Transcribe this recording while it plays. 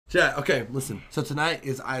Chat, okay, listen. So tonight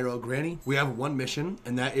is IRL Granny. We have one mission,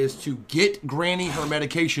 and that is to get Granny her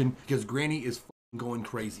medication because Granny is going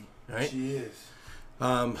crazy. All right? She is.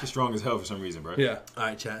 She's strong as hell for some reason, bro. Yeah. All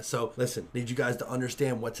right, chat. So listen, need you guys to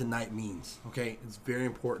understand what tonight means. Okay, it's very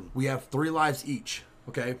important. We have 3 lives each.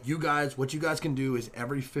 Okay, you guys, what you guys can do is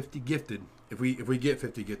every 50 gifted. If we get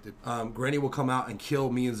 50 gifted, Granny will come out and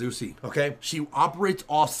kill me and Zeusy. Okay, she operates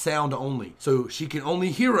off sound only, so she can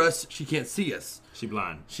only hear us. She can't see us. She's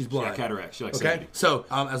blind. She's blind. She got cataract. She like okay. 70. So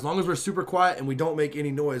as long as we're super quiet and we don't make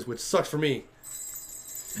any noise, which sucks for me.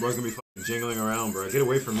 Bro's gonna be fucking jingling around, bro. Get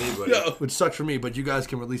away from me, buddy. No, which sucks for me, but you guys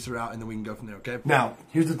can release her out and then we can go from there. Okay. Now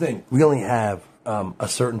here's the thing: we only have a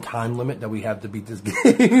certain time limit that we have to beat this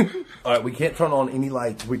game. All right, we can't turn on any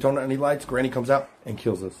lights. If we turn on any lights, Granny comes out and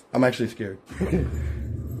kills us. I'm actually scared.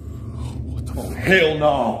 What the fuck? Hell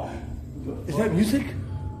no! Is that music?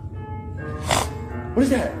 What is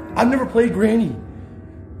that? I've never played Granny.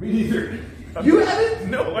 Me neither. You haven't?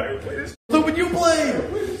 No, I didn't play this. So when you play,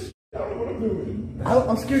 I don't know what I'm doing.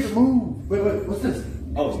 I'm scared to move. Wait, what's this?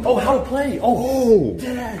 Oh, how to play? Oh,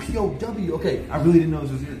 deadass, yo, W. Okay, I really didn't know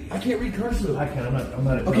this was here. I can't read cursive. I can't. I'm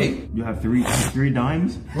not. Okay, You have three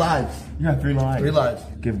dimes. lives. You have 3 lives. 3 lives.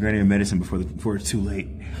 Give Granny a medicine before it's too late.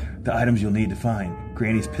 The items you'll need to find: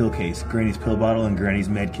 Granny's pill case, Granny's pill bottle, and Granny's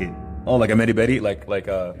med kit. Oh, like a Medi Betty, like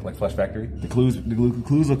Flush Factory. The clues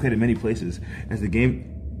located many places. As the game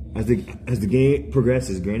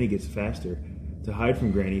progresses, Granny gets faster. To hide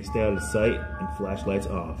from Granny, stay out of sight and flashlights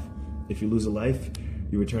off. If you lose a life,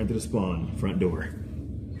 you return to the spawn front door.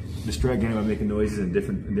 Distract Granny by making noises in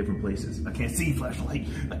different places. I can't see, flashlight.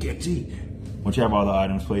 I can't see. Once you have all the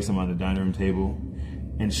items, place them on the dining room table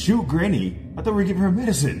and shoot Granny. I thought we were giving her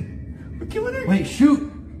medicine. We're killing her. Wait,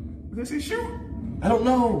 shoot. Did I say shoot? I don't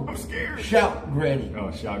know. I'm scared. Shout, Granny. Oh,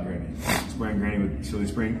 shout Granny. Spraying Granny with Silly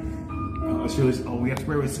Spring. We have to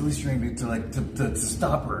spray with Silly String to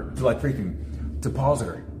stop her. To to pause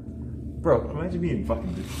her. Bro, imagine being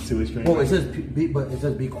fucking Silly String. Well, it says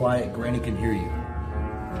be quiet. Granny can hear you.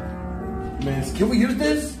 Man, can we use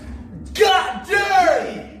this? God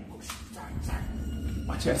damn!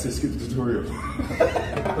 My chat says skip the tutorial.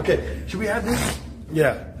 Okay, should we have this?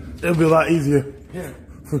 Yeah, it'll be a lot easier. Yeah.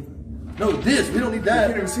 No, this. We don't need I that.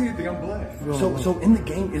 can't even see anything. I'm black. So in the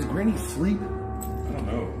game, is Granny asleep? I don't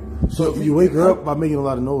know. So you wake her up by making a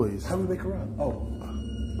lot of noise. How do we wake her up? Oh.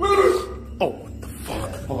 Oh, what the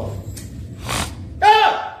fuck? Hold on.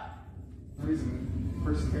 Ah! The reason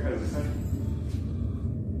person here has a second.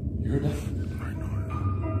 You heard that? I know.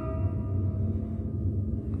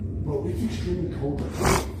 Bro, it's extremely cold. What the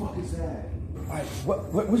fuck is that? Alright,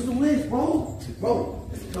 what's the list, bro? Bro.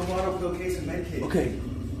 It's pill bottle, pill case, and med kit. Okay.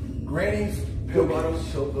 Granny's Pill bottle,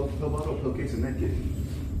 pill case, and med kit.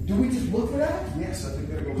 Do we just look for that? Yes, I think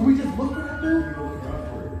they're going. Do we just look for that, dude? I'm gonna go look around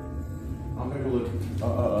for it. I'm gonna go look.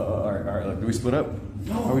 All right. Look, do we split up?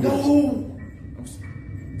 No, How we no.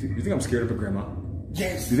 Do you think I'm scared of a grandma?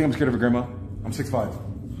 Yes. Do you think I'm scared of a grandma? I'm 6'5".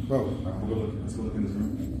 Bro. All right, we'll go look. Let's go look in this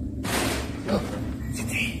room.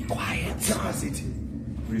 CT, quiet. Ah, CT.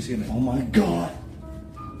 What are you seeing there? Oh my god.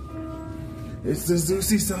 It's the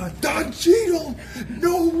Zeusy son. Don Cheadle!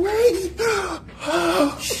 No way!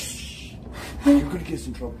 You're gonna get us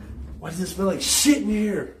in trouble. Why does it smell like shit in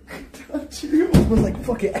here? Don Cheadle. It smells like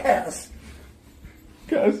fucking ass.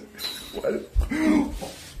 Guys, what?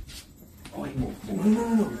 Oh, wait, move.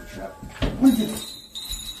 No. What is this?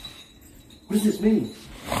 What does this mean?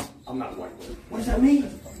 I'm not white, boy. What does that mean?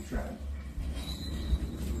 That's a fucking trap.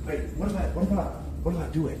 Wait, what if I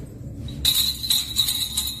do it?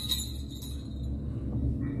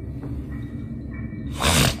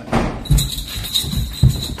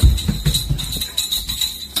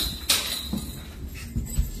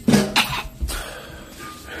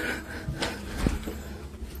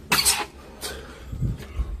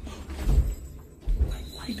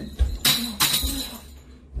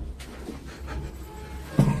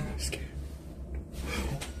 Let's go.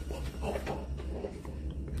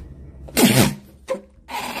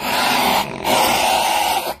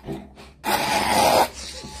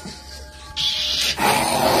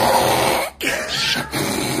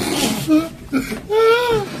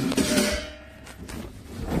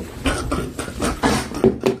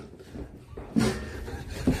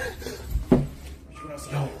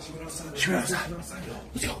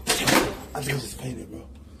 I just fainted, bro.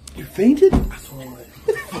 You fainted? I swear on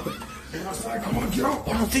Get outside, come on, get out.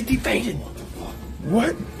 I don't think he fainted.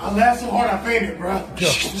 What? I laughed so hard I fainted, bro.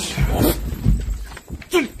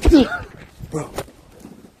 Bro.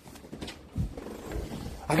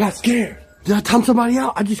 I got scared. Did I time somebody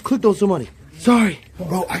out? I just clicked on somebody. Sorry.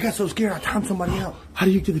 Bro, I got so scared I timed somebody out. How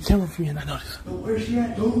do you get the camera from me and I notice? Oh, where's she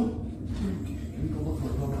at, dude? Can we go look for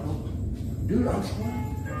her? Go. Dude, I'm sorry.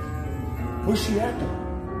 Where's she at, though?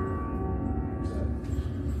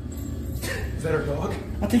 Is that her dog?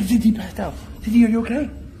 I think ZT passed out. ZT, are you okay?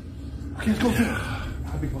 Okay, let's go.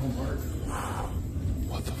 I'll be going hard.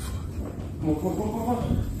 What the fuck? Come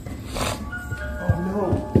on. Oh,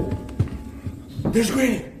 no. There's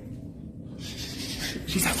Granny.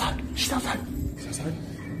 She's outside. She's outside. She's outside?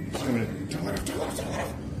 Wait a minute. Turn that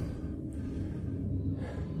off.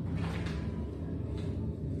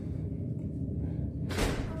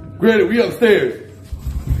 Granny, we upstairs.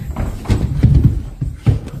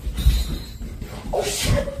 Oh,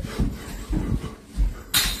 shit.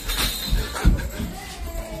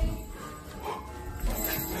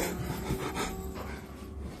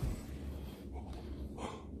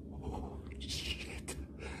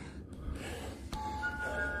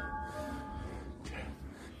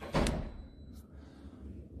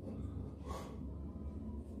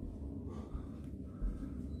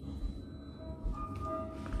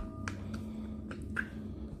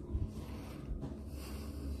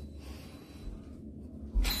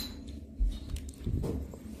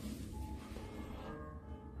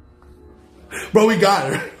 Bro, we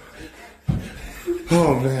got her.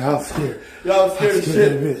 Oh, man, I was scared. Y'all scared as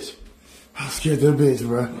shit. Of that bitch. I was scared of that bitch,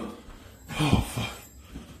 bro. Oh, fuck.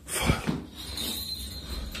 Fuck.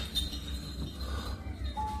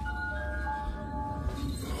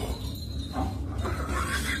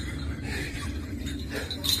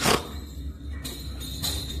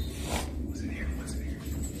 What's in here?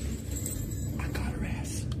 I got her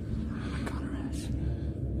ass.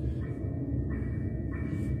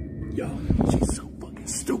 Yo, she's so fucking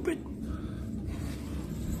stupid.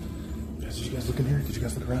 Did you guys look in here? Did you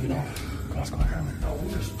guys look around at all? Let's go around. No,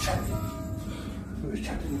 we just checked. We was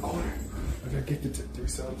checked in the corner. I gotta get to 3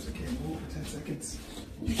 subs. I can't move for 10 seconds.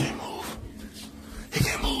 You can't move. You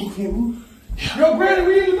can't move. You can't move? Yeah. Yo, Granny,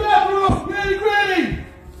 we in the bathroom. Granny.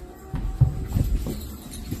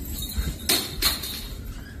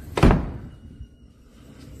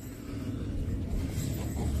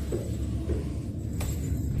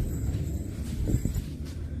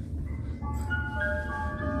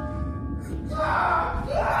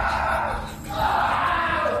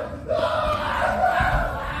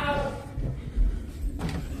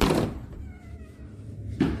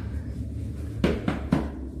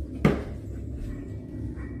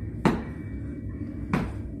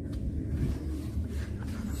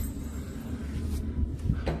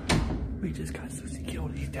 We just got Susie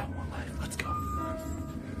killed. He's down 1 life. Let's go.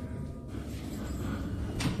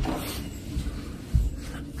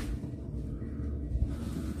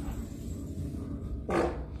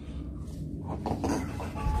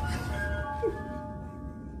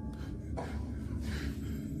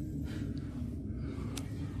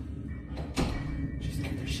 She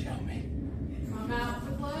scared the shit out of me. I'm out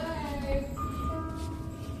to play.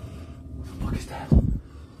 What the fuck is that?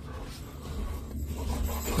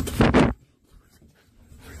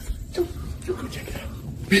 You go check it out.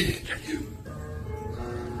 Me, you.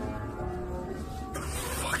 What the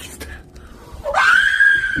fuck is that?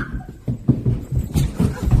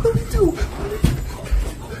 What do we do?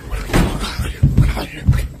 Get out of here.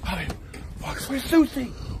 Out of here. Fuck, where's Susie?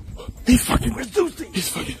 Where's Susie? He's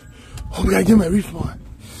fucking. Oh, we gotta get him at respawn.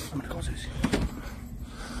 I'm gonna call Susie.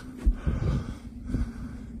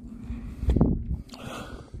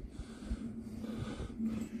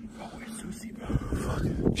 Bro, where's Susie, bro?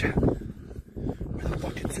 Fucking. Chat. Where the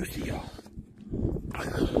fuck is Susie, y'all?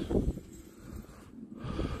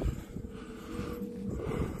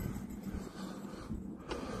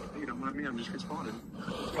 You don't mind me, I'm just responding.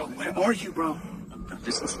 Bro, where are you, bro? I'm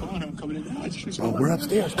just responding, I'm coming in now. I just Bro, responded. we're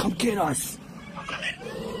upstairs. Come get us.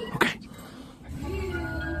 Okay.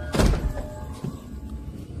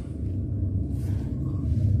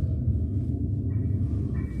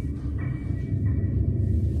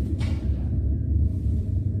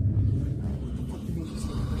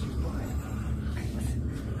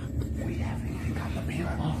 We haven't even got the mail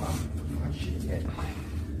off. Shit yet.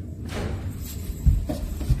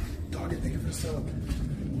 Dog, thank you for the sub.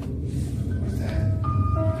 What's that?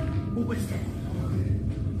 Who is that?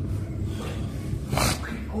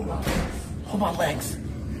 Hold my legs. Hold my legs.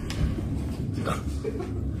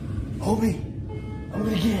 Hold me. I'm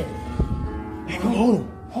gonna get it. Hey, come hold him.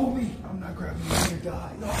 Hold me. I'm not grabbing you. You're gonna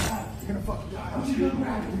die. No, you're gonna fucking die on the street. You're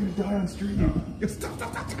gonna die on the street. Yo,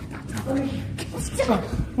 stop.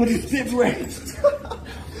 What is this, Ray?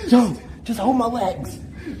 Yo, just hold my legs.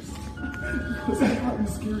 Was that how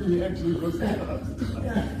scary he actually was?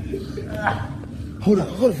 Hold on.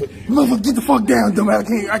 Motherfucker, get the fuck down,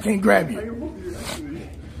 dumbass. I can't grab you.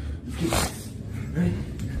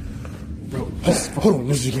 Hold on,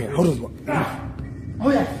 this is again. Hold on.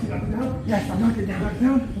 Oh, yeah. Yes, I knocked it down. Knocked it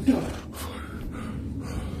down. Let's go.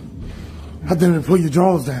 I didn't put your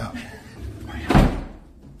drawers down.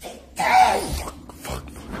 Fuck.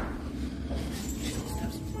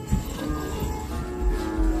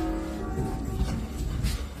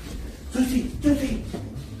 Susie.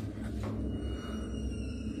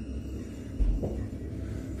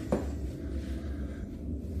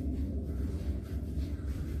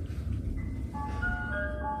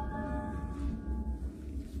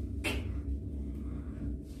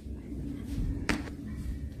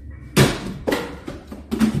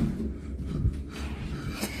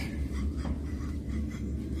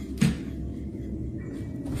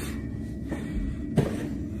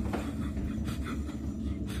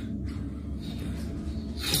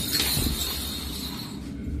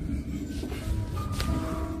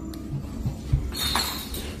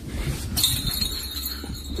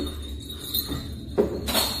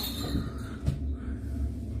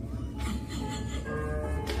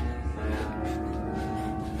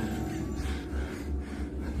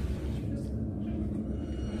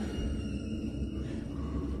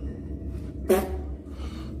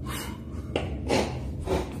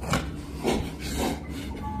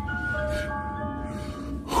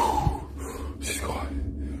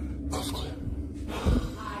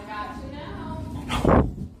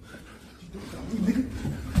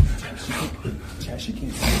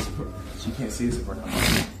 She can't see us if we're not.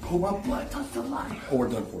 Oh, my blood touched the light. Oh, we're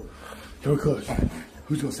done for. Yo, cuz.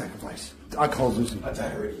 Who's gonna sacrifice? I called Lucy. I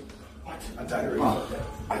died already. What? I died already.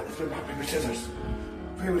 Let's put rock, paper, scissors.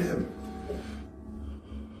 Pray with him.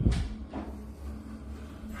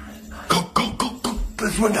 Go.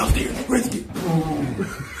 Let's run downstairs. Risky.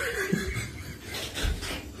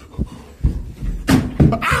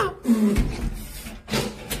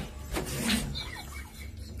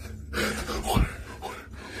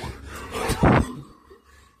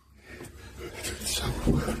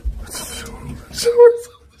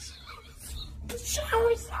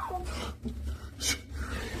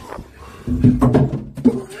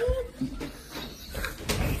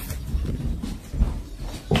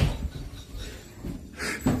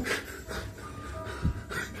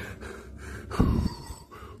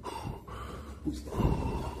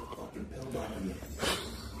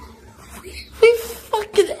 We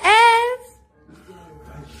fucking ass.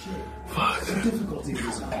 Fuck. Difficulty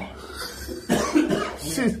is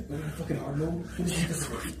Shit. fucking hard mode.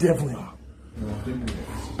 Definitely are.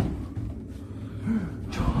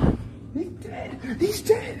 He's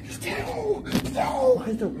dead. No. Why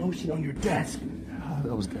is there lotion on your desk?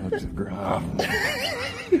 That was just grab.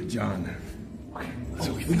 John. Okay,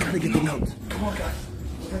 so we gotta get the notes. Come on, guys.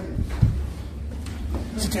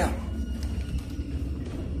 Sit down.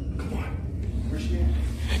 Come on. Where's she at?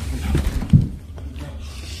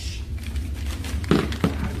 Shh. I'm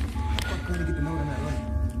gonna get the note on that light.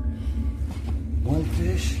 1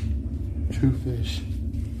 fish, 2 fish,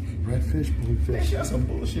 red fish, blue fish. That's some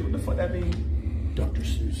bullshit. What the fuck that mean? Dr.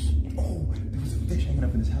 Seuss. Oh, there was a fish hanging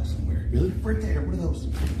up in his house somewhere. Really? Right there. What are those?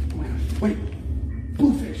 Oh my gosh. Wait.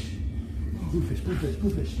 Bluefish. Bluefish,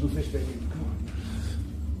 baby. Come on.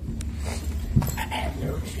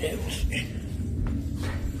 No chips.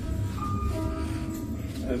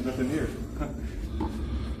 There's nothing here.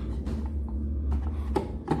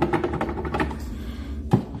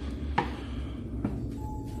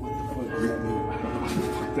 What the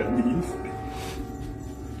fuck that means?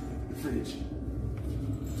 The fridge.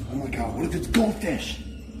 Oh my god, what if it's goldfish?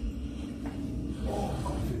 Oh,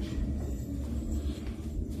 goldfish.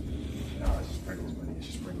 No, it's just Pringles, buddy. It's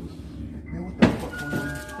just Pringles. Man, what the fuck, man?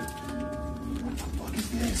 What the fuck is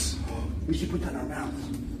this? We should put that in our mouth.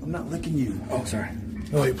 I'm not licking you. Oh, sorry.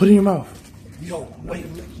 No, wait, put it in your mouth. Yo, wait,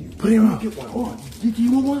 lick you. Put it in your mouth. Get one. Hold on. Do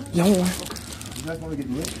you want one? Yeah, I want one. You guys want to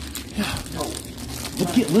get licked? Yeah. No.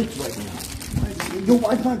 Let's get licked right now. Yo,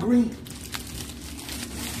 why's not green?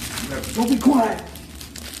 Don't be quiet.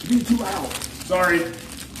 You're being too loud. Sorry. You're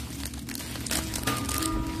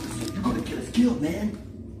gonna get us killed, man.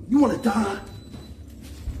 You wanna die?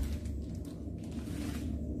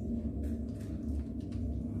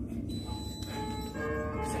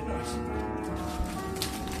 What's that noise?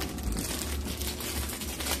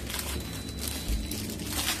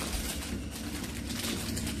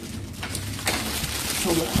 So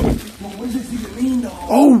loud. Well, what does this even mean, though?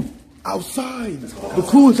 Oh, outside. The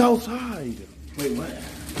clue is outside. Wait, what?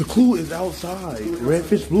 The clue is outside.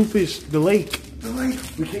 Redfish, bluefish, the lake. The lake.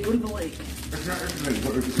 We can't go to the lake.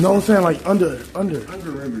 No, I'm saying like under. Under the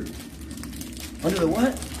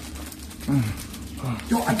what?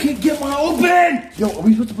 Yo, I can't get one open! Yo, are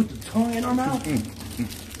we supposed to put the tongue in our mouth?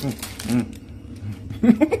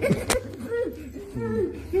 What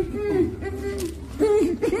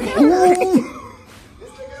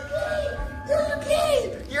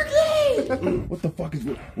the fuck is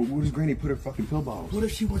what does Granny put her fucking pill bottles? What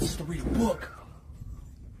if she wants us to read a book?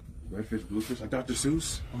 Red fish, blue fish, like Dr.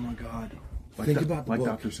 Seuss? Oh my God. Like Think about the like book.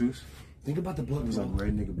 Dr. Seuss? Think about the book. It was like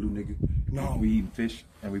red nigga, blue nigga. No. We eating fish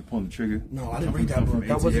and we pulling the trigger. No, I didn't read that book.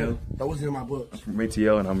 That wasn't in my books. From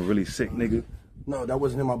ATL and I'm a really sick nigga. No, that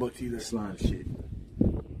wasn't in my books either. Slime shit.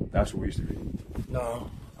 That's what we used to read. No,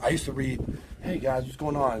 I used to read, hey guys, what's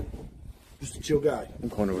going on? Just a chill guy. The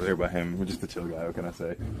corner was there by him. We're just a chill guy, what can I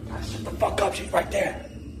say? Shut the fuck up, she's right there. I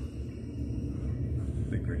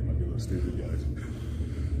think Granny might be a little stupid, guys.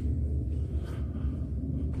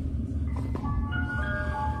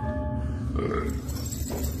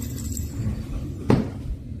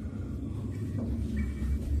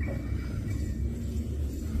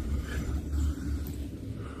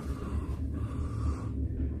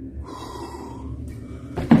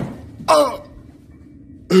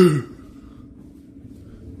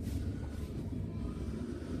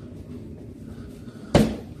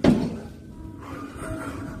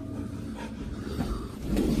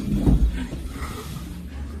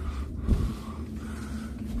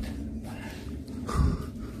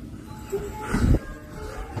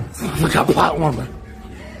 I forgot plot warmer.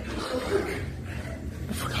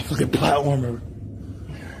 I forgot fucking plot warmer.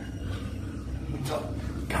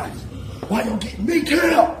 Guys, why you getting me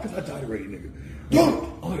killed? Because I died already, nigga. Dude!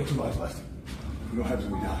 Only got 2 lives left. We don't have to,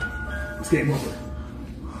 we die. It's game over.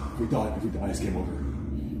 If we die, it's game over.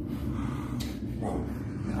 Bro,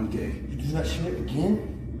 man, I'm gay. You do that shit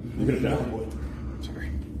again? You're gonna die. Sorry.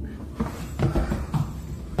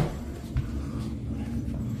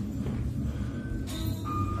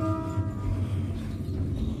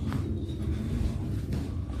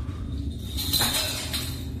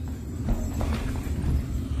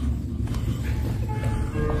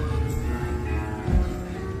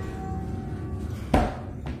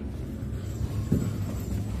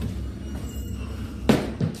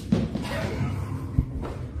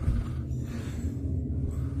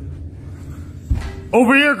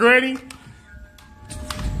 Over here, Granny.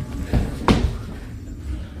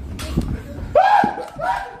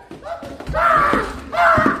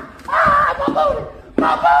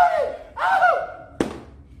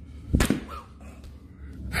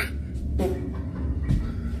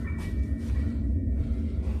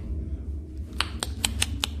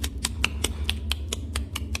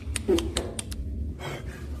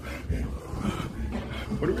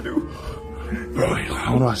 What do we do? Bro, I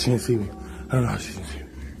don't know how she didn't see me. I don't know how she didn't see me.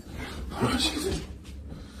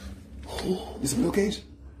 Is it a cage?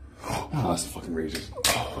 Oh, that's the fucking razors.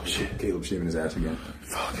 Oh, shit. Caleb shaving his ass again.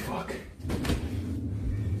 Fuck.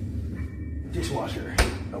 Dishwasher.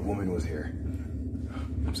 A woman was here.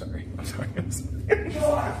 I'm sorry.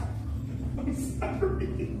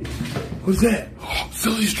 What's that? Oh,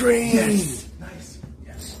 silly string. Yes. Nice.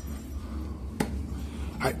 Yes.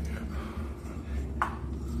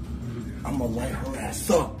 I'm gonna light her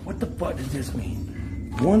ass up. What the fuck does this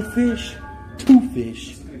mean? 1 fish, 2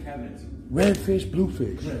 fish, In the cabinet. red fish, blue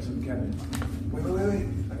fish. Yeah, it's in the cabinet. Wait.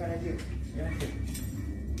 I got an idea.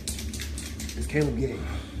 Is Caleb gay?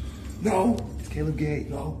 No. Is Caleb gay?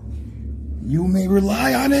 No. You may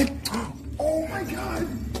rely on it. Oh my god.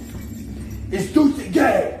 It's Deuce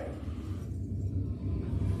gay.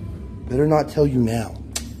 Better not tell you now.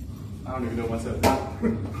 I don't even know myself.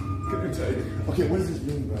 Couldn't tell you. Okay, what does this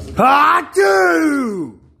mean, bro? I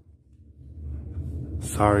do.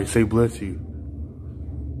 Sorry, say bless you.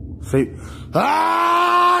 Say,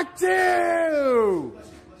 I do.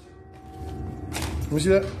 Let me see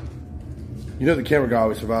that. You know the camera guy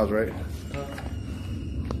always survives, right?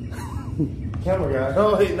 Camera guy.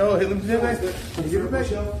 No, hey, let me see that back. Can you give it back? Is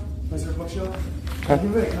there a bookshelf? Give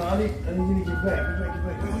it back. No, I need you to give it back. Give it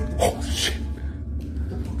back. Oh, shit.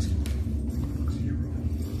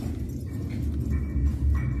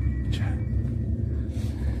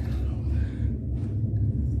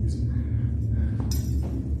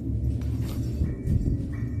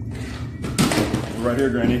 We're right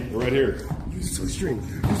here, Granny. We're right here. Use a silly string.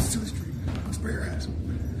 Spray your ass.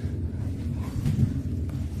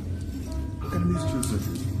 What kind of music you listen to?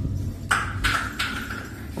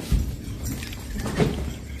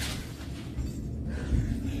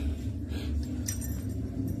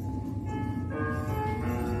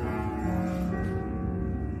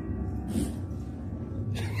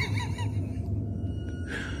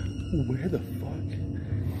 Where the fuck?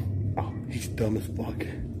 Oh, he's dumb as fuck.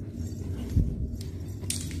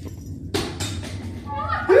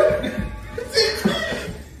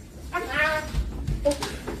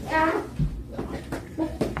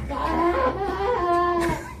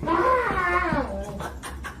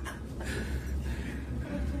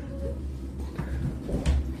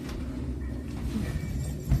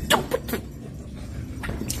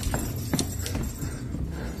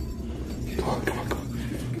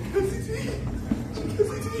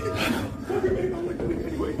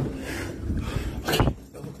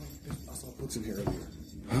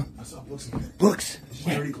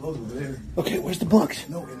 Where's the books?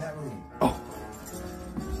 No, in that room. Oh.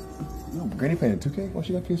 No, Granny playing 2K? Why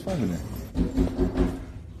she got PS5 in there?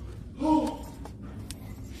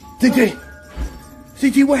 CT!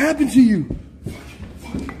 CT, what happened to you?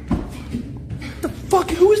 The fuck?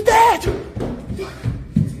 Who is that?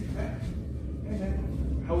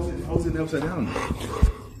 How was it upside down?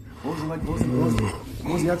 What was it like? What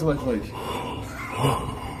was the afterlife like?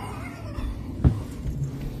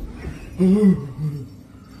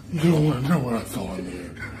 You don't want to know what I saw in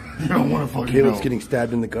there. You don't want to fucking Caleb's know. getting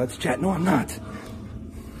stabbed in the guts. Chat, no, I'm not.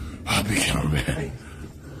 I'll be coming back. Hey,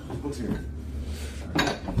 there's books here.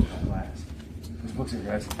 Last. There's books here,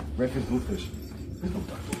 guys. Redfish, bluefish.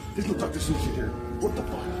 There's no Dr. Seuss shit here. What the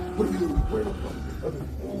fuck? What are we doing? Where the fuck?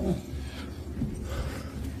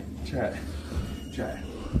 Chat.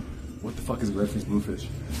 What the fuck is a redfish, bluefish?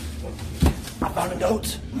 I found a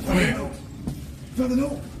note. You found the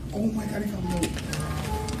note? Oh my god, he found the note.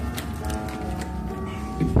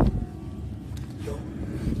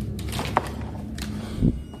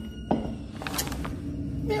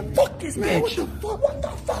 Man, fuck this man. What the fuck? What the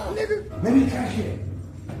fuck, nigga? Maybe the cash here.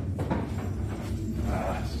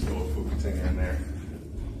 Let's just go with food container in there.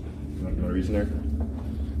 You want to reach in there?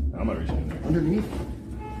 I'm not reaching in there. Underneath?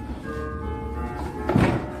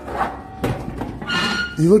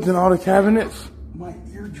 You looked in all the cabinets? My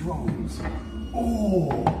eardrums.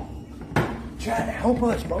 Oh. Chad, help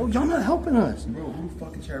us, bro. Y'all not helping us. Bro, who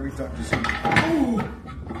fucking Cherry Dr. Seuss? Oh.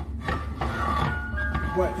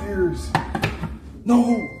 What ears?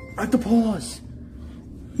 No, I have to pause.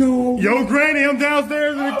 No. Yo, Granny, I'm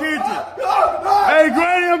downstairs in the kitchen. Hey,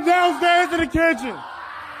 Granny, I'm downstairs in the kitchen.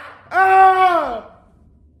 Ah!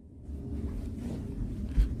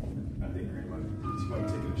 I think Granny might be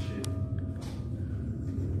taking a shit.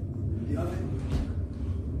 The oven.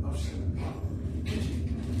 Oh shit. Kitchen.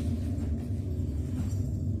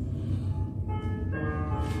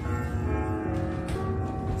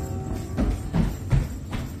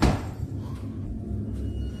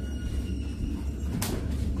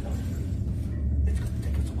 It's gonna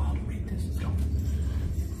take us a while to read this. Let's go.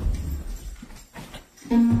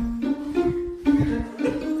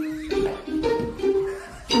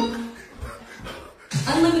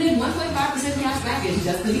 Unlimited 1.5% cash back is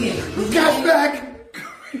just the beginning. Cash back!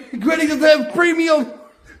 Granny doesn't have premium.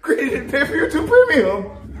 Granny didn't pay for your 2 premium.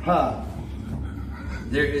 Ha.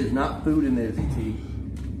 There is not food in there, ZT.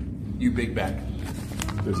 You big back.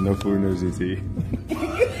 There's no food in there, ZT.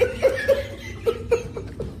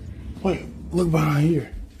 Wait, look behind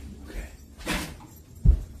here. Okay.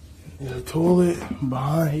 There's a toilet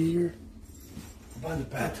behind here. Behind the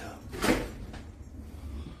bathtub.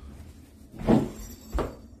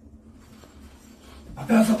 I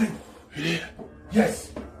found something. Yeah.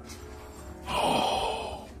 Yes.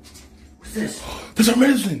 Oh. What's this? There's our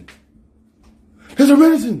medicine. There's our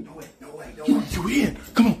medicine. No way, no way, no You way. in.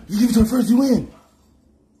 Come on. You give it to her first. You in.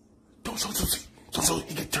 Don't show.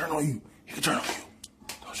 He can turn on you. Don't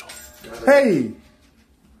show. Hey.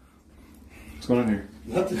 What's going on here?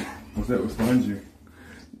 Nothing. What's that? What's behind you?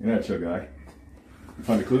 You're not a chill guy. You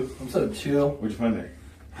find a clue? I'm so chill. What'd you find there?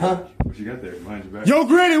 Huh? What you got there behind your back? Yo,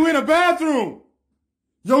 Granny, we in the bathroom.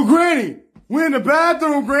 Yo, Granny, we in the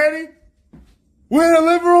bathroom, Granny. We in the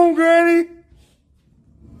living room, Granny.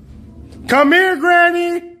 Come here,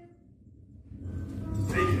 Granny.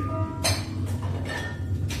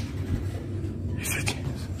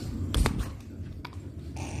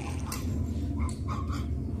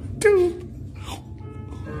 Dude.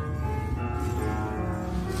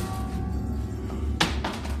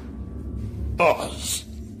 Oh.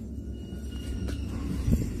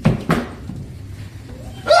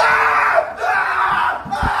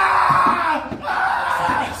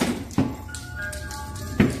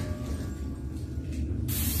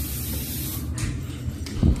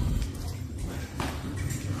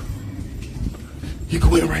 You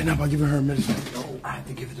go in right now by giving her medicine. No, I have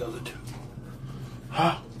to give it to the other two.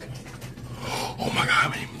 Huh? Oh my god, how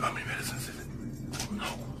many medicines is it? No.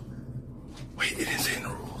 Wait, it didn't say in the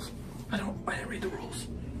rules. I didn't read the rules.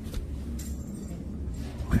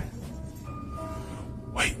 Okay.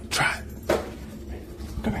 Wait, try it.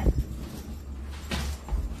 Come here.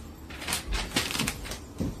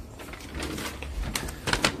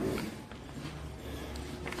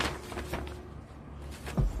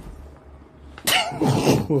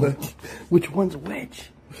 What? Which one's which?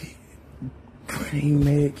 Green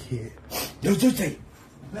med kit. Yo, Tuesday.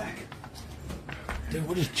 Back. Dude,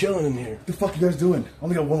 we're just chilling in here. What the fuck you guys doing?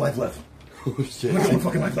 Only got 1 life left. Oh, shit. Only got 1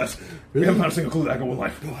 fucking life left. We haven't found a single clue that I got 1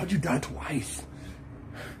 life. Yo, how'd you die twice?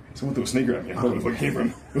 Someone threw a sneaker at me. I don't know where the fuck it came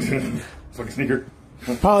from. Fucking sneaker.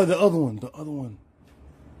 Probably the other one. The other one.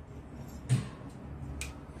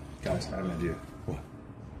 Guys, I have an idea. What?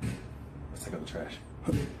 Let's take out the trash.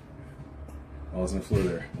 While I was on the floor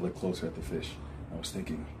there, I looked closer at the fish. I was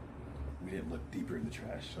thinking, we didn't look deeper in the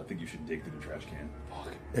trash, so I think you should dig through the trash can.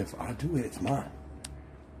 Fuck. If I do it, it's mine.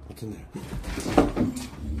 What's in there?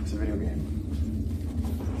 It's a video game.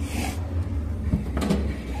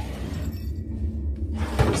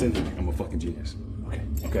 What's in there? I'm a fucking genius. Okay.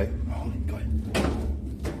 Okay? Oh, go ahead.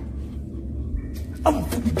 I'm a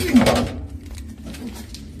fucking genius.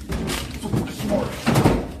 So fucking smart.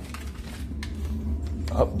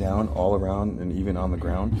 Up, down, all around, and even on the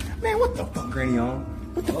ground. Man, what the fuck, Granny on?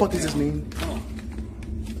 What the fuck does this mean?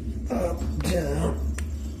 Up, down,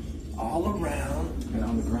 all around, And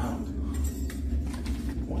on the ground.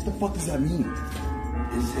 What the fuck does that mean?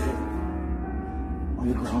 is it On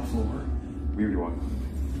the ground floor? We already walked.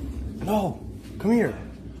 No, come here.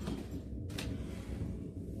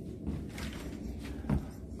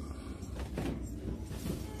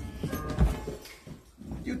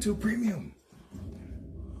 YouTube Premium.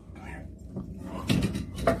 Come here.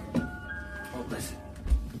 Oh, listen.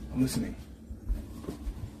 I'm listening.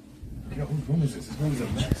 You know, whose room is this? This room is a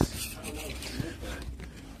mess.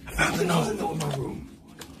 I found the note. in my room.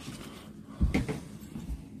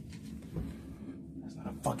 That's not a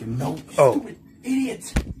fucking note. You Oh. stupid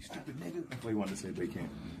idiot. You stupid nigga. That's what he wanted to say, but he can't.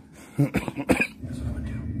 That's what I'm gonna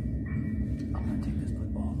do. I'm gonna take this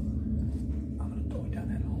football. I'm gonna throw it down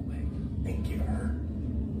that hallway and give her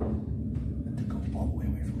to go all the way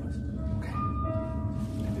away from us. Okay.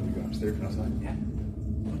 And then we go upstairs and outside. Yeah.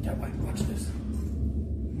 Look that way. Watch this.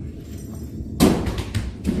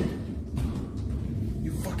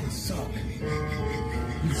 You fucking suck.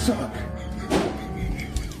 You suck.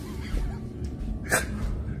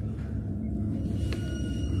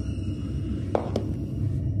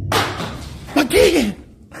 Again!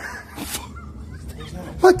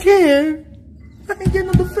 Again! I ain't getting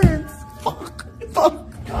on the fence. Fuck.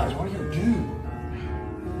 Fuck. Guys, what are you gonna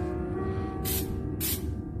do?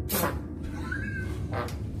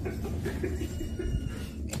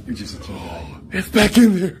 You're just a chill guy. It's back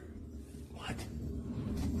in there. What?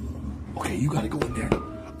 Okay, you gotta go in there.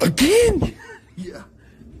 Again? Yeah.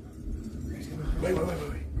 Wait.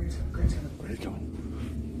 Grace coming. Where's he going?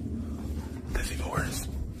 That's even worse.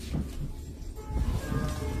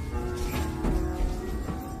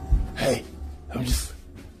 Hey, I'm just.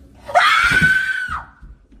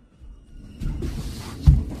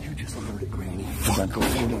 You just alerted Granny.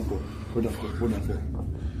 We're done for.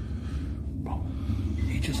 Bro,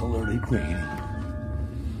 he just alerted Granny.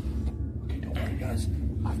 Okay, don't worry, guys.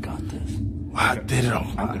 I've got this. I did it all.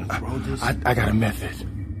 I'm gonna throw this. I got a method.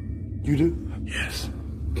 You do? Yes.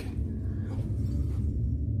 Okay.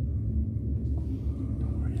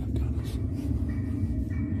 Don't worry, I've got this.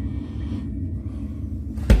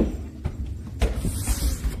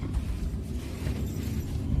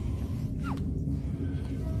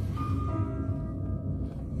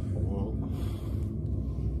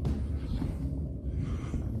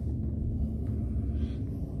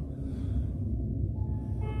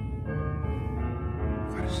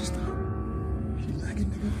 Why did she stop? She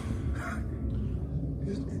lagging, nigga.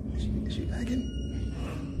 Is she lagging?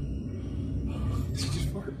 Did she just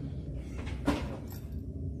fart?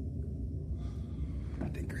 I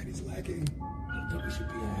think Granny's lagging. I think we should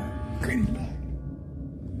be Granny's back.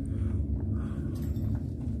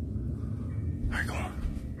 Alright, come on.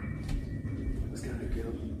 Let's get it,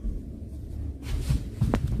 Caleb.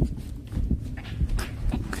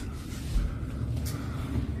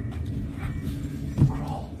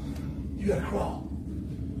 Crawl. You gotta crawl.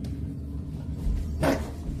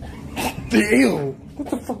 Ew. What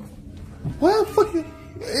the fuck? What the fuck?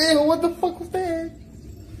 Ew, what the fuck was that?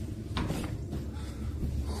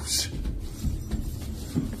 Oh, shit.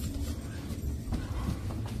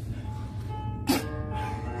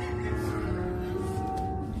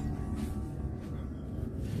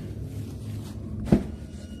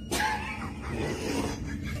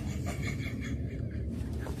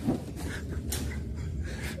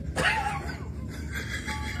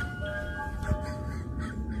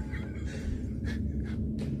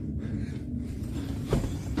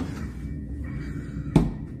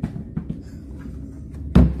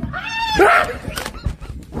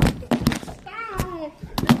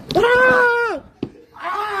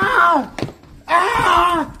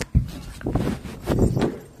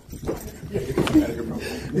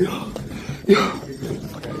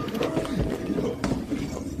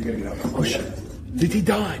 You gotta get out. Oh shit. Did he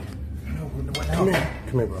die? No, what now? Come here.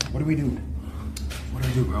 Come here, bro. What do we do? What do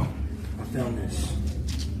we do, bro? I found this.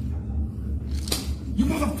 You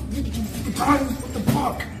motherfucker! What the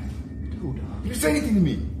fuck? Dude, you didn't say anything to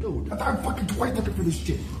me. Dude, I thought I'm fucking twice looking for this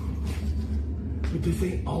shit. But this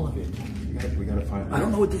ain't all of it. We gotta find. I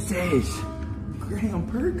don't know what this is. Granny on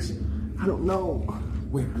perks? I don't know.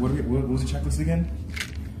 Wait, what was the checklist again?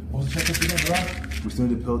 What was the checklist again, bro? We still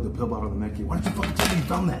need the pill bottle of the med kit. Why didn't you fucking tell me you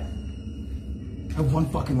found that? I have one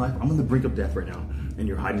fucking life. I'm on the brink of death right now, and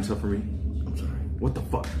you're hiding stuff from me. I'm sorry. What the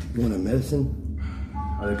fuck? You want a medicine?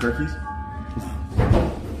 Are they cookies?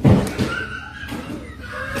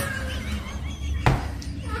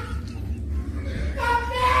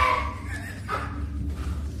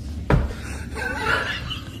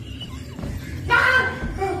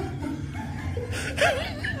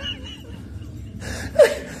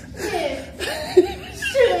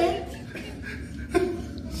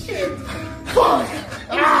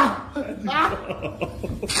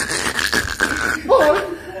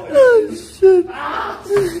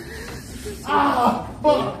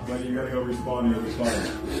 Buddy, you gotta go respawn. You'll respawn.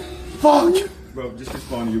 Fuck! Bro, just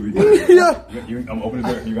respawn. You'll be good. Yeah. I'm opening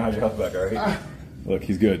the door. You're gonna have your health back, alright? Look,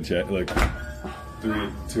 he's good, chat. Look. 3,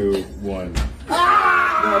 2, 1. No,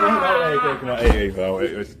 hey, come on. Hey,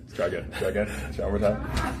 wait, let's try again. Try one more time.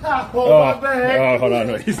 Oh, my bad. Oh, hold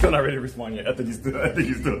on. He's still not ready to respond yet. I think he's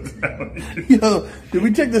still down. Yo, did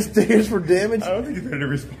we check the stairs for damage? I don't think he's ready to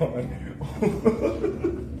respond.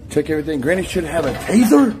 Check everything. Granny should have a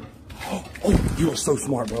taser. Oh, you are so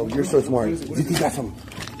smart, bro. You're so smart. You got some.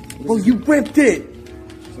 Oh, you ripped it.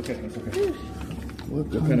 It's okay.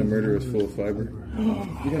 What kind of murder is full of fiber?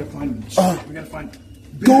 We gotta find.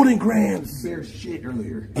 Golden grams. Bear shit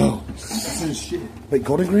earlier. Oh. That's his shit. Wait,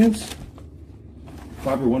 golden grams?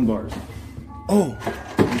 Fiber 1 bars. Oh.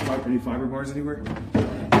 Any fiber bars anywhere?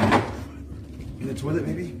 In the toilet,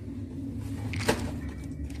 maybe?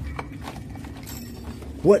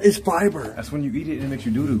 What is fiber? That's when you eat it and it makes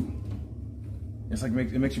you doo-doo. It's like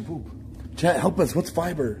it makes you poop. Chat, help us. What's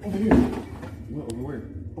fiber? Over here. Over where?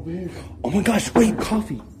 Over here. Oh my gosh, wait,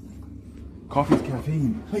 coffee. Coffee's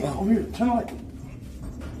caffeine. Wait, over here. Turn the light.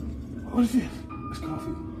 What is this? It's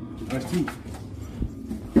coffee. That's tea.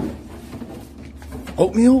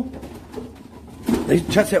 Oatmeal?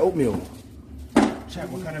 Chat said oatmeal. Chat,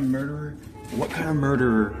 what kind of murderer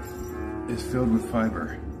is filled with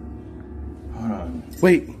fiber? Hold on.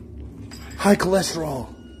 Wait, high cholesterol.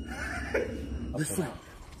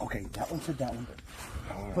 Okay, that one said that one.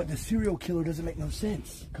 But the serial killer doesn't make no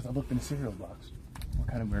sense. Because I looked in the cereal box. What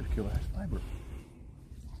kind of murder killer has fiber?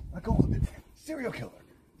 Like, oh, serial killer.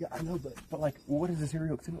 Yeah, I know, but like, What is a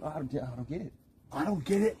serial killer? I don't get it. I don't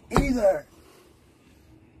get it either.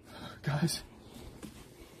 Guys.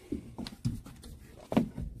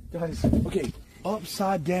 Okay,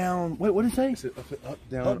 upside down. Wait, what did it say? It's up,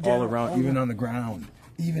 down, Up, down, all around, all even around. on the ground.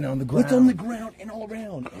 Even on the ground. What's on the ground and all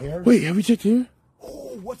around? Air? Wait, have we checked here?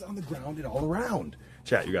 Oh, what's on the ground and all around?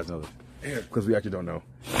 Chat, you guys know this. Air, because we actually don't know.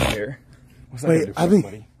 Air. What's that gonna Wait, do for I us, think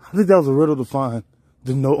buddy? that was a riddle to find.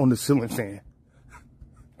 The note on the ceiling fan.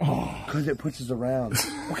 Because it pushes around.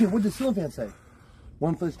 Okay, what did the ceiling fan say?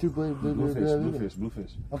 1 fish, 2 blade.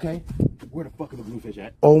 Bluefish. Okay. Where the fuck are the bluefish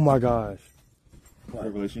at? Oh my gosh.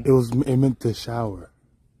 Revelation. It meant the shower.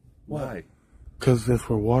 Why? Because that's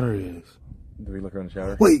where water is. Do we look around the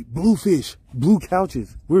shower? Wait, bluefish. Blue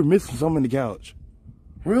couches. We're missing some in the couch.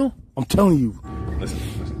 Real? I'm telling you. Listen.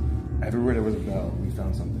 Everywhere there was a bell, we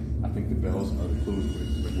found something. I think the bells are the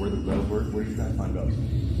clues. Like where the bells were. Where did you guys find bells?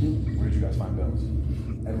 Where did you guys find bells?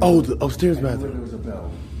 Oh, the upstairs Everywhere bathroom. there was a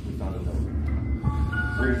bell, we found a bell.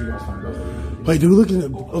 Where did you guys find bells? Wait, did we look in the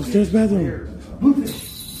upstairs bathroom? Bluefish.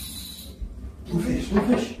 There's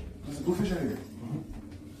a bluefish out here.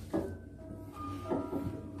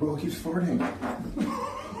 Bro, it keeps farting.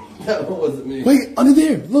 That wasn't me. Wait, under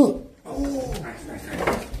there. Look. Nice.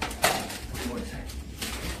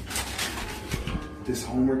 This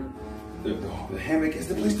homework, the hammock is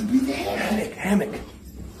the place to be. The hammock.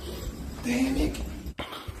 The hammock.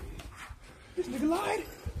 This nigga lied.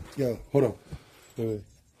 Yo, hold on. Wait.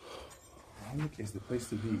 The hammock is the place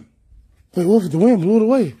to be. Wait, what if the wind blew it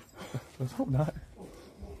away? Let's hope not.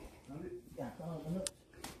 Let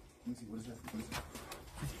me see, what is that?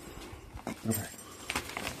 Okay.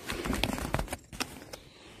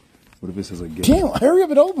 What if this is like gay Damn, hurry up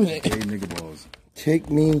and open it. nigga balls? Take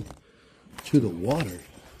me to the water.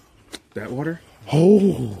 That water?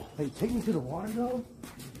 Oh. Hey, take me to the water, though?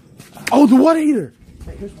 Oh, the water heater.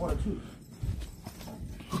 Hey, here's water, too.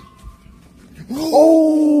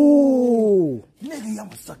 Oh. Nigga, I'm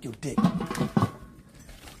gonna suck your dick.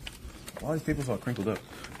 Why are these people so crinkled up?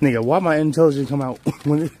 Nigga, why my intelligence come out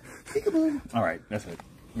when it... All right, that's it.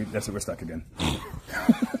 That's it. We're stuck again.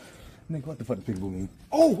 Nigga, what the fuck does peekaboo mean?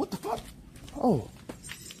 Oh, what the fuck? Oh.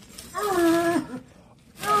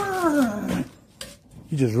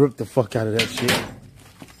 You just ripped the fuck out of that shit.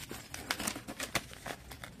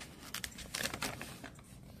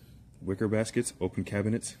 wicker baskets, open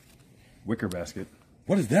cabinets. Wicker basket.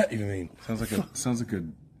 What does that even mean? Sounds like a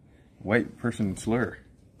white person slur.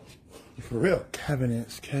 For real?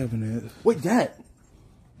 Cabinets. Wait, that.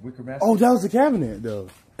 Wicker basket. Oh, that was the cabinet, though.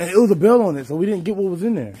 And it was a bell on it, so we didn't get what was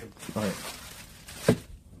in there. All right.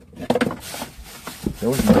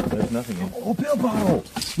 There's nothing in. Oh, pill bottle.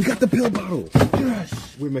 We got the pill bottle.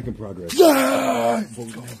 Yes. We're making progress. Yes.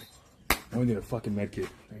 And we need a fucking med kit.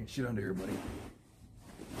 There ain't shit under here, buddy.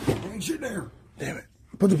 There ain't shit there. Damn it.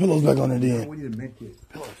 Put the pillows back on there, then. We need a med kit.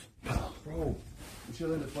 Pillows. Bro, we should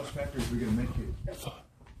let the flush factory if we get a med kit.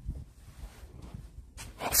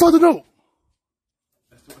 Further note.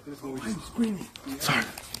 I'm screaming. Sorry.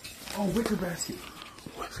 Oh, wicker basket.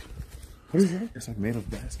 What is that? It's like made of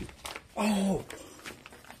basket. Oh.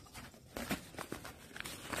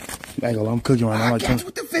 Angle, I'm cooking right now. I'm like, Catch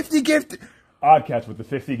with the 50 gifted. Odd catch with the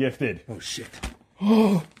 50 gifted. Oh, shit.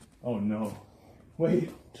 Oh no. Wait.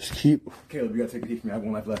 just keep. Caleb, you gotta take a heat from me. I have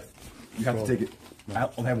one life left. You have to take it. I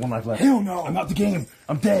only have one life left. Hell no. I'm out the game.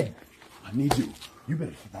 I'm dead. I need you. You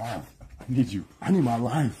better survive. I need you. I need my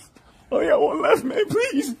life. Oh, yeah, one left, man.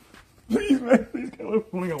 Please. Please, man. Please, Caleb.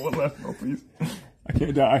 I only got one left, bro. Please. I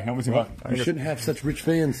can't die. I'm gonna see my. You shouldn't have such rich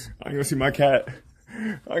fans. I'm gonna see my cat.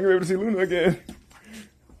 I'm gonna be able to see Luna again.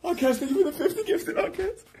 Outcast, thank you for the 50 gifted,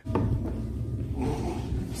 Outcast.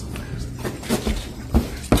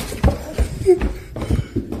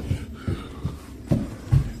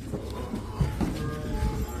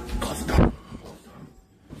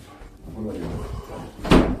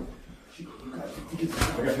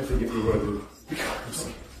 I got 50 gifted. What do I do?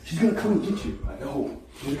 She's gonna come and get you. I know.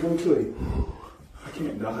 She's gonna kill you. I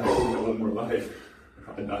can't die. I only got one more life. If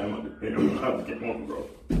I die, I'm on the game. I'm out the game over, bro.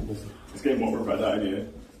 It's game over if I die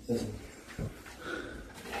again. Listen.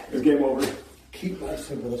 It's game over. Keep life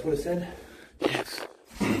simple. That's what it said? Yes.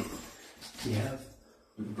 We have.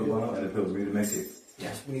 The bottle and the pills. We need to make it.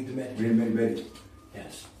 Yes, we need the med. We need to make it.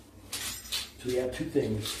 Yes. So we have two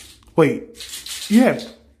things. Wait. Yeah.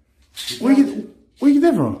 Where you get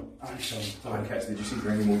that from? Podcast. Did you see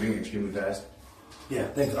Granny moving extremely fast? Yeah,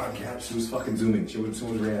 thanks, Oncap. She was fucking zooming. She was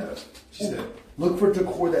ran at us. She said, Look for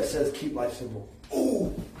decor that says keep life simple.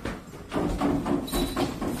 Oh!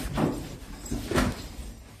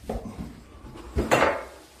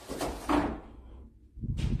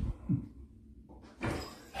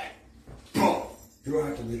 Bro, you're gonna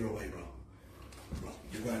have to lead her away, bro. Bro,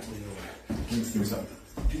 you're gonna have to lead her away. give me something.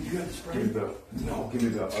 Dude, you have the spray? Give me the bill. No, Give me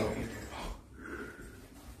the bill. Okay.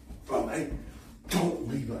 Bro, hey, don't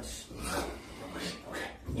leave us. Okay.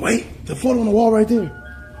 Wait. The photo on the wall right there.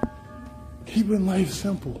 Keeping life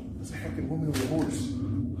simple. It's a fucking woman with a horse.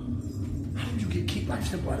 How did you get keep life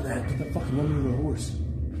simple out of that? The fucking woman with a horse.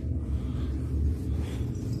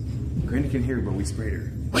 Granny can hear, but we sprayed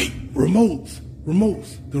her. Wait. Remotes. The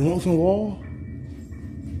remotes on the wall.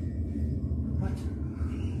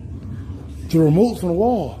 The remotes on the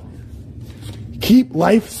wall. Keep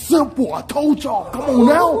life simple. I told y'all. Come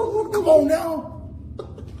on now.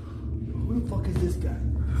 Who the fuck is this guy?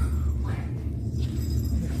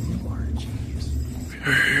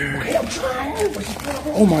 Okay, I'm trying.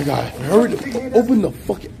 Oh my God. Hurry. Open the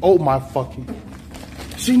fucking. Oh my fucking.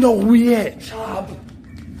 She know where we at. Job.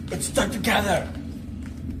 It's stuck together.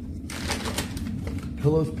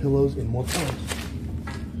 Pillows, and more pillows.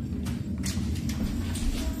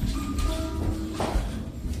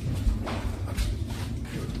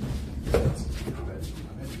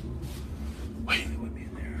 Wait, they wouldn't be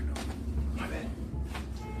in there. No. My bad.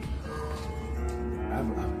 I have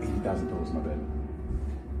 80,000 pillows in my bed.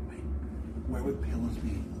 Wait, where would pillows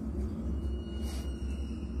be?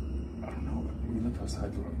 I don't know. We looked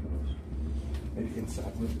outside for our pillows. Maybe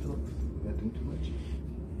inside with the pillows. Is that doing too much?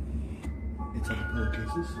 It's on the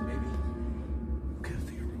pillowcases, maybe. Okay, let's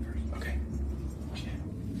take a room first. Okay. Yeah.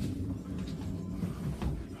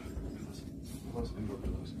 Pillows, indoor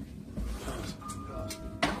pillows. Pillows.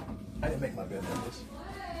 I didn't make my bed like this.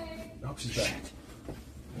 Nope, she's back.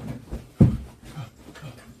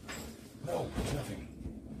 No, there's nothing.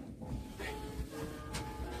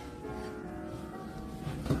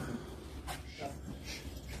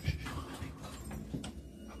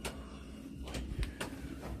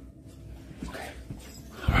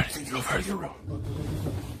 All right, I think you go first. Your room.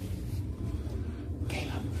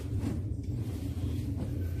 Caleb.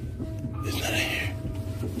 There's nothing here.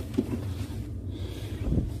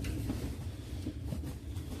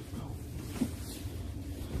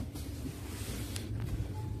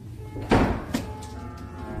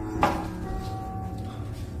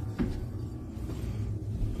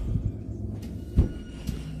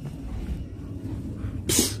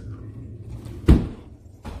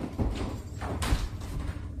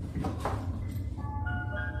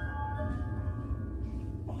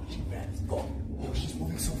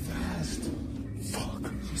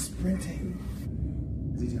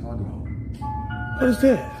 What is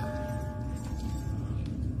that?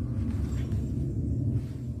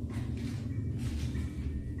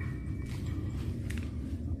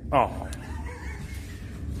 Oh.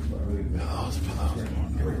 Pillows.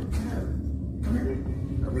 Come here.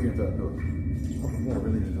 I really need that pillow. I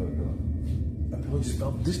really need that pillow. That pillow just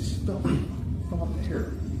fell. This just fell from up there.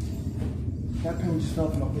 That pillow just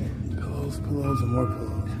fell from up there. Pillows, and more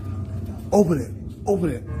pillows. Open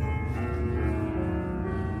it.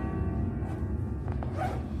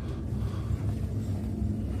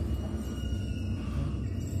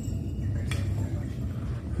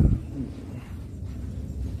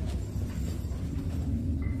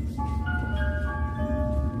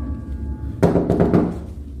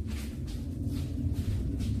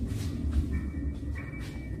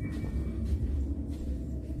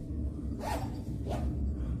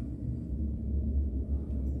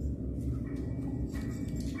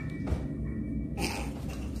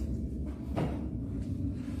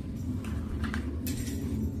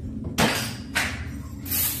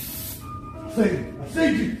 I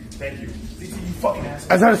saved you. Thank you. You fucking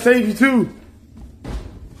asshole. I tried to save you too.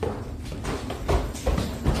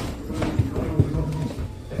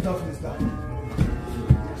 There's nothing in this bag.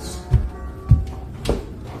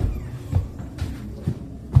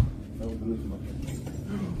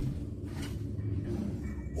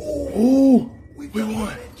 Oh, we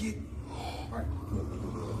won.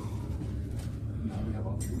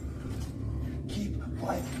 Keep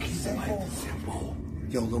life simple.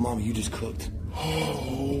 Yo, little mama, you just cooked.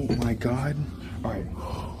 Oh my God. All right.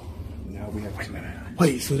 Now we have.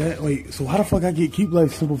 So how the fuck I get keep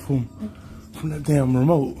life simple from that damn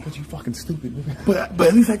remote? But you fucking stupid, nigga. But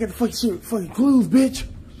at least I got the fucking clues, bitch.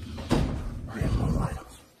 How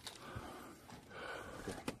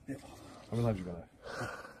many lives you got left? How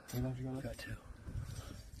many lives you got left? Got two.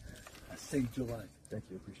 I saved your life. Thank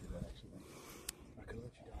you. Appreciate that, actually. I could have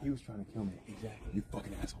let you die. He was trying to kill me. Exactly. You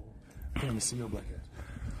fucking asshole. I can't even see your black ass.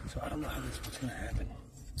 So I don't know what's gonna happen.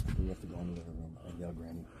 We have to go in the living room and yell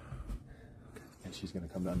Granny. And she's gonna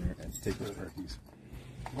come down there and take those turkeys.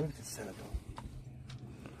 What if it's Senegal?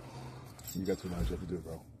 You got 2 lives, you have to do it,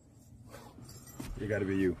 bro. It gotta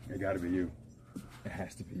be you. It gotta be you. It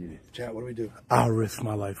has to be you. Chat, what do we do? I'll risk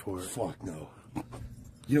my life for it. Fuck no.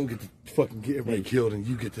 You don't get to fucking get everybody killed and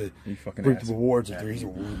you get to You fucking reap the asshole. rewards of Yeah, the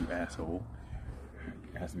reason. you asshole.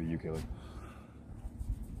 It has to be you, Kelly.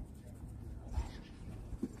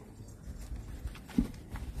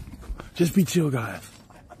 Just be chill, guys.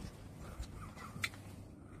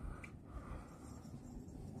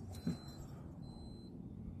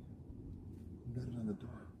 Got it on the door.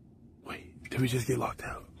 Wait, did we just get locked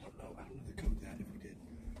out? I don't know the code that if we did.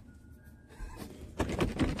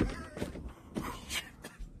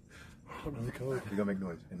 I don't know the code. We're gonna make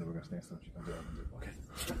noise and then we're gonna stand still. She comes out and do it. Okay.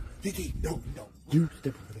 DD, no. You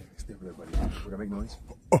step over there. Stay over there, buddy. We're gonna make noise.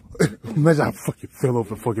 Oh, imagine I fucking fell off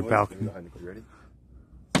the fucking balcony. Behind you. You ready?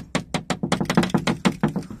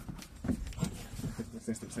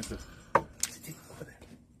 Stand still. DD, over there.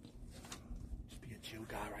 Just be a chill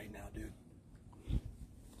guy right now, dude.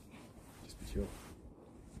 Just be chill.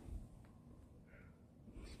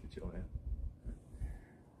 Just be chill, man.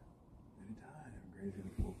 Anytime, Granny's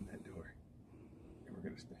gonna come open that door. And we're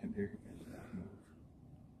gonna stand here and not move.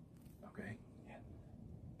 Okay? Yeah.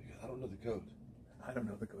 Because I don't know the code. I don't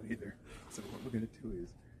know the code either. So what we're gonna do is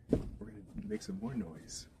we're gonna make some more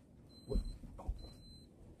noise. What? Oh.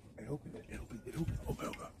 I opened it. It opened.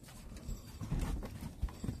 Open.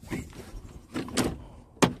 Wait.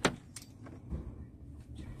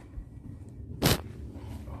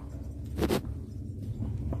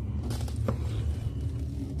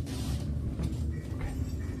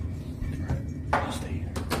 Stay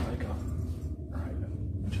here. Let it go. Alright,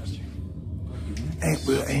 I trust you.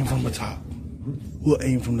 We'll aim from the top. We'll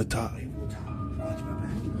aim from the top. I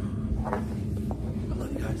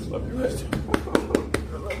love you guys. Love you guys too.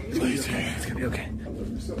 It's gonna be okay. I love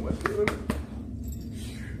you so much, dude.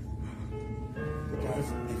 Guys,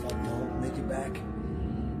 if I don't make it back,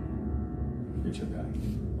 You're a chill guy.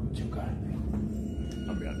 I'm a chill guy.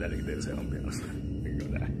 I'm gonna die today as hell. I'm gonna be honest. I'm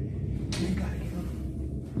gonna die. You gotta get him.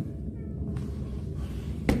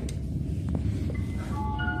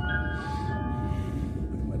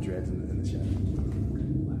 Look at my dreads in the shadow.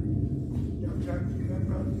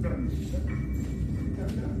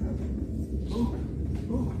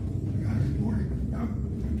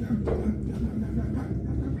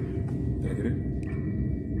 Did I get it?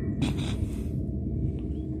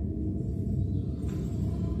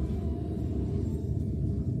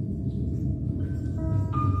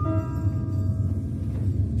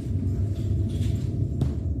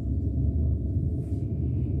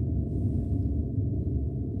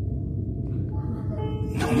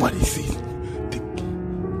 Nobody sees.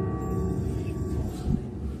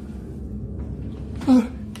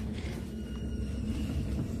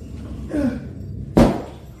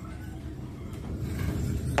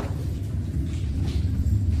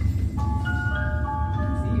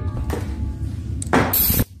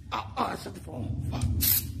 Shut the phone. Fuck.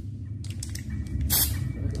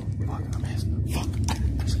 Fuck, I missed. Fuck.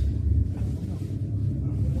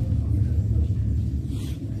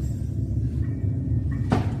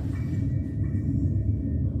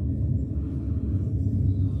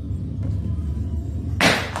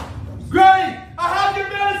 Granny, I have your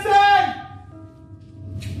medicine!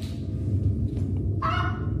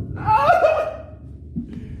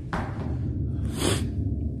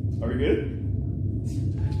 Are we good?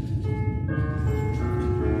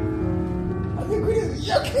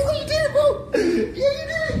 Yeah, you did it, bro. Yeah, you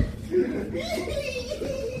did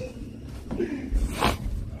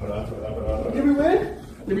Hold on. Did we win?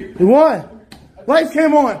 We won. Lights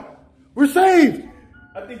came on. We're saved.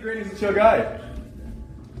 I think Granny's a chill guy.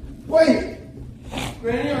 Wait.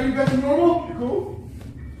 Granny, are you back to normal? You cool?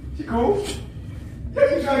 She cool?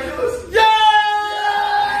 Yeah, you trying to kill us? Yeah!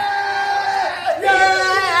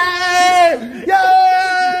 Yay! Yay!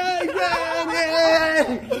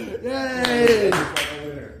 Yay!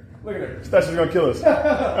 Look at her. She thought she was gonna kill us.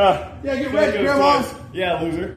 Yeah, get ready, Grandma. Yeah, loser.